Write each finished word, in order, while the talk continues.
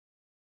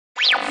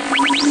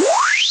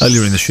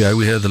Earlier in the show,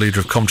 we heard the leader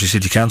of Coventry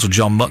City Council,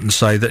 John Mutton,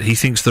 say that he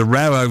thinks the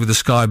row over the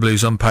Sky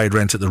Blues' unpaid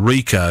rent at the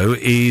Rico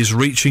is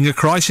reaching a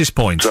crisis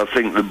point. So I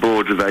think the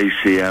board of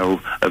ACL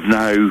have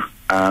now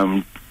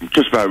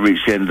just about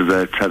reached the end of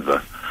their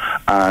tether,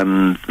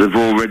 and they've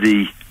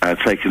already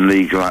taken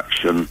legal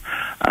action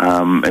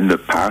in the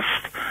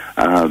past.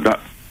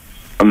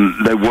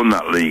 They won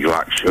that legal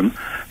action.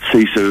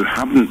 CISO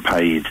haven't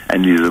paid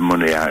any of the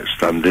money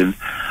outstanding.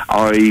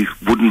 I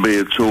wouldn't be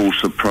at all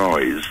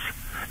surprised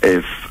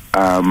if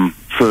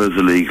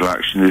further legal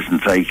action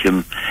isn't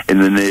taken in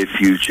the near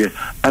future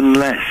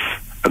unless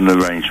an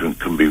arrangement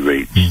can be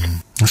reached.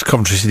 That's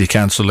Coventry City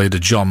Council leader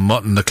John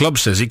Mutton. The club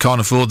says it can't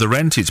afford the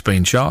rent it's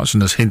been charged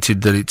and has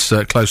hinted that it's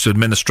close to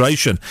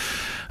administration.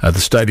 The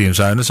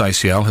stadium's owners,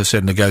 ACL, have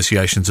said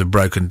negotiations have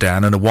broken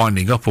down and a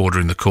winding up order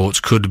in the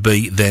courts could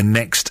be their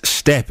next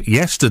step.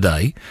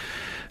 Yesterday,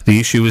 the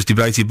issue was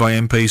debated by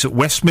MPs at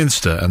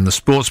Westminster, and the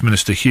Sports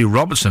Minister, Hugh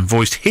Robertson,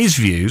 voiced his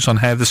views on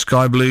how the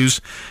Sky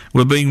Blues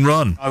were being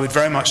run. I would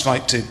very much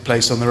like to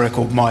place on the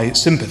record my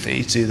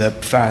sympathy to the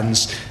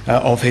fans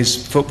of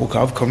his football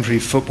club, Coventry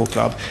Football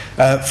Club,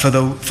 for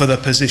the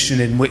position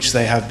in which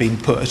they have been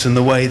put and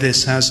the way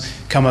this has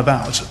come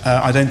about.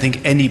 I don't think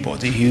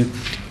anybody who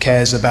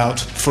cares about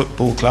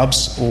football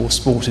clubs or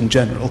sport in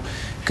general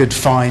could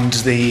find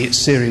the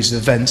series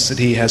of events that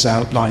he has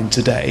outlined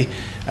today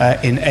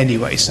in any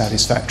way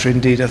satisfactory.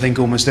 Indeed, I think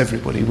almost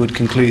everybody would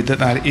conclude that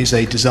that is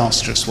a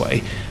disastrous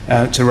way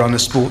to run a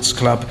sports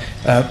club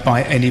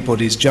by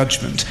anybody's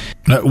judgment.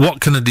 What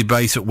can a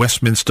debate at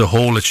Westminster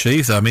Hall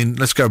achieve? I mean,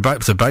 let's go back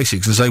to the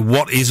basics and say,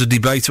 what is a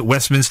debate at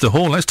Westminster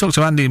Hall? Let's talk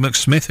to Andy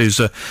McSmith, who's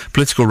a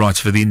political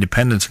writer for The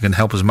Independent and can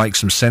help us make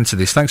some sense of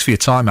this. Thanks for your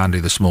time, Andy,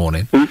 this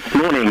morning.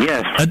 Morning,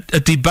 yes. A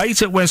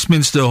debate at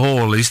Westminster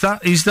Hall, is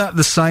that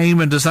the same,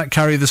 and does that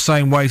carry the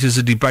same weight as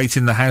a debate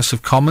in the House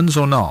of Commons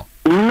or not?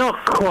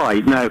 Not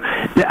quite, no.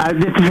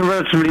 This is a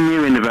relatively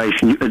new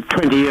innovation.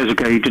 20 years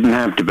ago, you didn't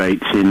have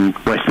debates in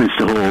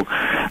Westminster Hall.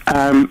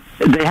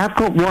 They have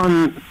got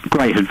one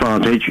great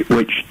advantage,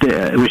 which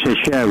they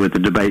share with the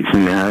debates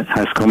in the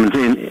House of Commons,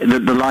 in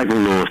that the libel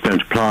laws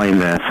don't apply in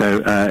there.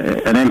 So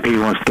an MP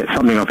who wants to get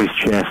something off his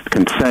chest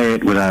can say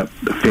it without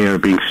fear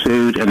of being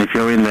sued, and if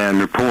you're in there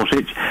and report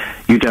it,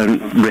 you don't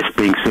risk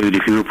being sued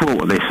if you report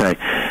what they say.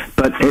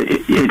 But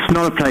it's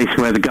not a place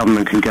where the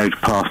government can go to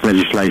pass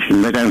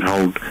legislation. They don't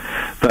hold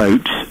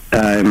votes,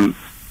 and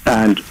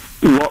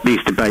what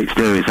these debates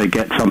do is they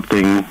get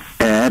something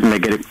aired and they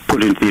get it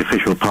put into the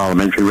official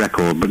parliamentary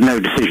record, but no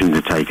decisions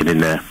are taken in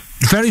there.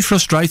 Very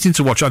frustrating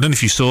to watch. I don't know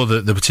if you saw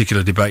the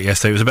particular debate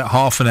yesterday. It was about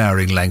half an hour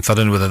in length. I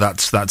don't know whether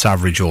that's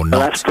average or not.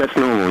 Well, that's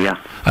normal, yeah.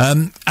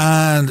 And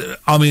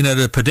I mean, at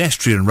a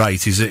pedestrian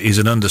rate is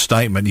an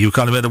understatement. You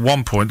kind of at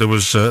one point there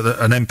was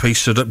an MP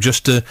stood up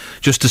just to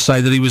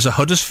say that he was a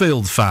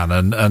Huddersfield fan,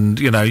 and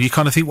you know, you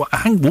kind of think, well,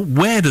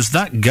 where does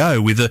that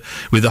go with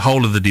the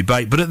whole of the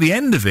debate? But at the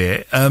end of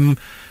it,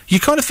 you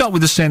kind of felt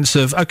with a sense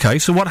of, okay,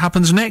 so what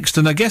happens next?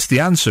 And I guess the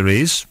answer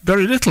is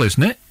very little,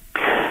 isn't it?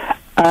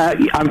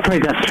 I'm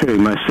afraid that's true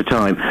most of the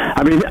time.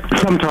 I mean,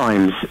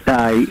 sometimes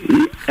an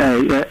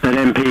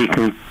MP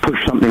can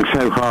push something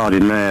so hard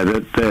in there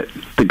that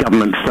the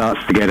government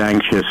starts to get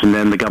anxious, and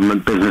then the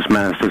government business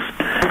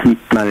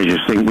managers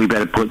think we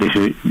better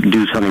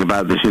do something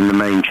about this in the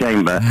main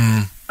chamber.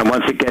 And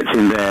once it gets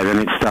in there, then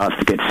it starts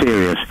to get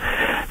serious.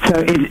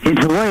 So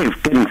it's a way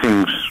of getting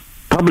things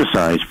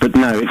publicised, but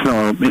no, it's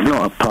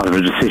not a part of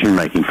a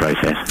decision-making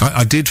process.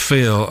 I did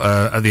feel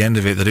at the end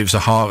of it that it was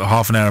a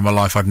half an hour of my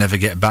life I'd never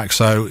get back,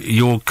 so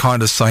you're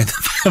kind of saying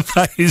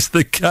that is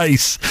the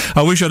case.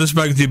 I wish I'd have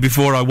spoken to you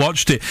before I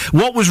watched it.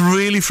 What was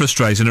really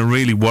frustrating and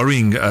really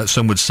worrying,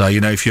 some would say,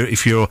 you know,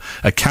 if you're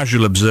a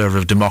casual observer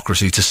of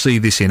democracy, to see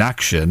this in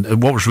action,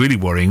 what was really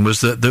worrying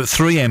was that the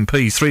three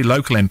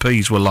local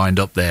MPs were lined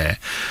up there,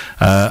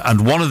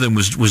 and one of them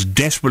was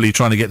desperately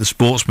trying to get the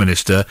Sports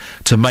Minister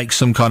to make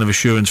some kind of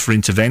assurance for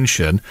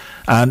intervention,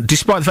 and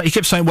despite the fact he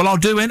kept saying, well, I'll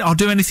do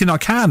anything I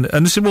can,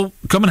 and they said, well,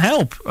 come and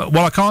help.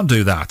 Well, I can't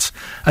do that.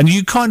 And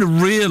you kind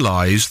of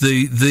realise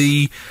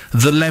the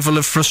level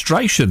of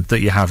frustration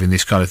that you have in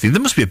this kind of thing.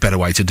 There must be a better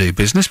way to do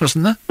business,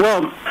 mustn't there?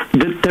 Well,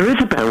 there is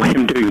a better way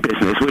of doing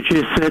business, which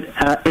is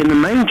that in the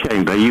main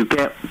chamber you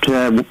get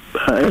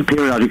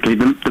periodically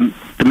the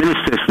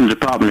ministers from the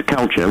Department of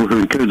Culture, who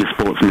include the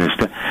Sports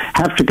Minister,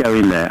 have to go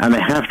in there and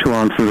they have to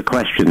answer the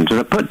questions that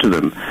are put to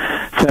them.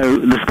 So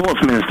the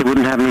Sports Minister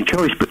wouldn't have any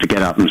choice but to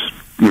get up and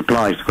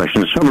reply to the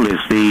questions. The trouble is,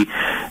 in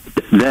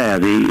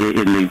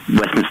the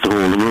Westminster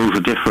Hall, the rules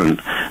are different.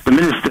 The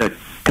Minister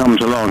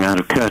comes along out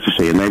of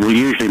courtesy and they will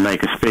usually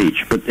make a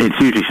speech, but it's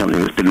usually something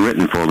that's been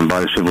written for them by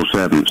the civil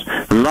servants.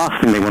 The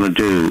last thing they want to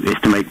do is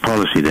to make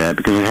policy there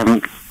because they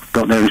haven't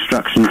got their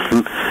instructions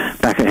from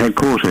back at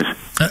headquarters.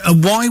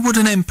 Why would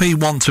an MP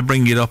want to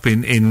bring it up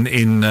in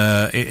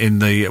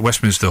the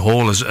Westminster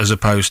Hall as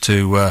opposed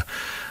to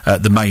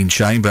the main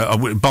chamber.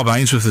 Bob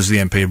Ainsworth, as the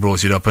MP,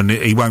 brought it up, and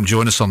he won't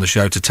join us on the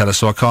show to tell us,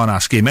 so I can't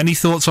ask him. Any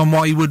thoughts on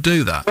why he would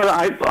do that? Well,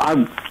 I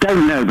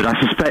don't know, but I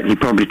suspect he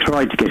probably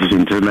tried to get us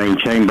into the main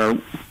chamber,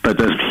 but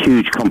there's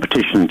huge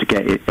competition to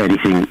get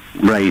anything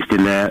raised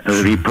in there.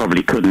 He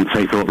probably couldn't, so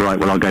he thought, right,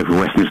 well, I'll go for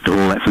Westminster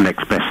Hall, that's the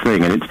next best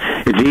thing. And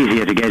it's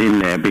easier to get in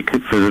there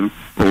because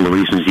all the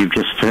reasons you've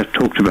just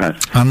talked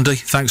about. Andy,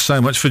 thanks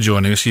so much for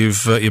joining us.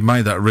 You've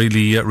made that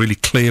really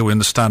clear. We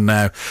understand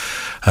now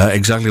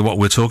exactly what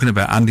we're talking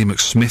about. Andy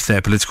McSmith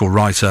there, political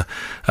writer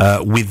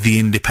with The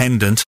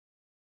Independent.